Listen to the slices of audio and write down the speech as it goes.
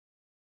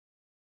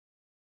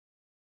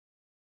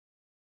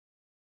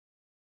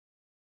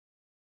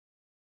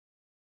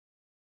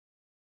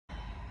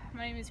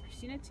My name is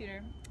Kristina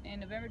Tudor,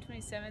 and November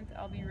 27th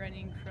I'll be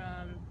running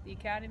from the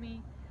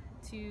Academy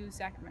to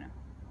Sacramento,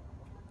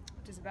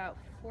 which is about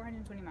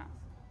 420 miles.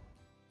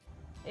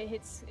 It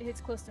hits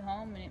close to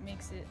home, and it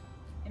makes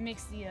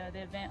the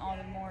event all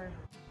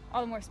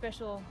the more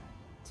special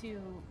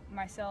to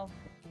myself.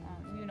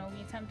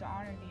 We attempt to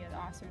honor the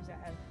officers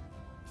that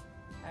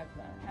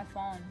have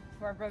fallen,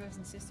 for our brothers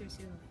and sisters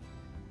who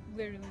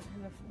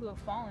have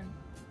fallen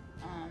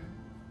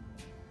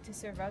to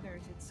serve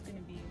others. It's going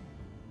to be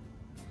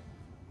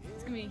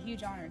a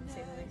huge honor, to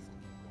say the least.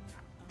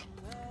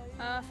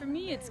 For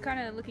me, it's kind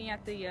of looking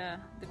at the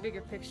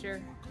bigger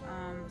picture.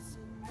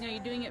 You're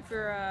doing it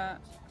for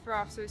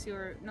officers who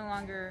are no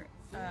longer,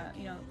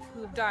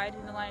 who have died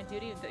in the line of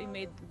duty. They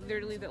made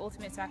literally the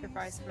ultimate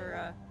sacrifice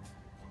for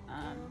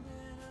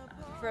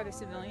other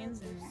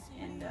civilians,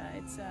 and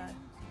it's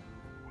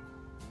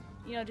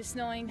just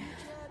knowing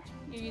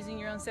you're using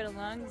your own set of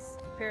lungs,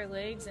 pair of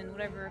legs, and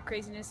whatever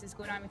craziness is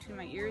going on between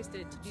my ears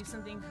to do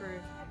something for,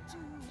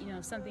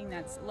 something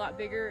that's a lot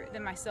bigger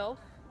than myself,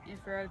 and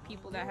for other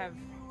people that have,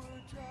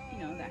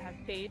 that have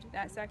paid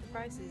that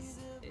sacrifice is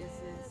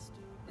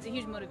a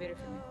huge motivator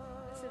for me.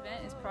 This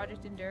event is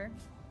Project Endure,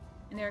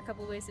 and there are a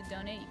couple ways to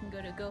donate. You can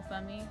go to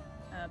GoFundMe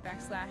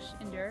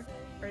 /Endure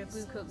or to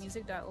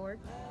bluecoatmusic.org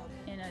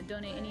and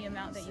donate any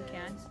amount that you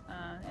can.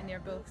 And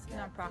they're both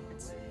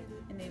nonprofits,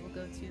 and they will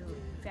go to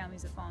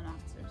families of fallen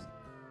officers.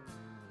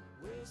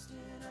 Wasting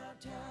our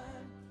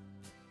time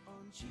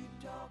on cheap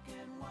talk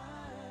and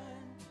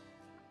wine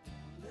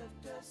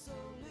left us so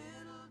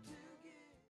little.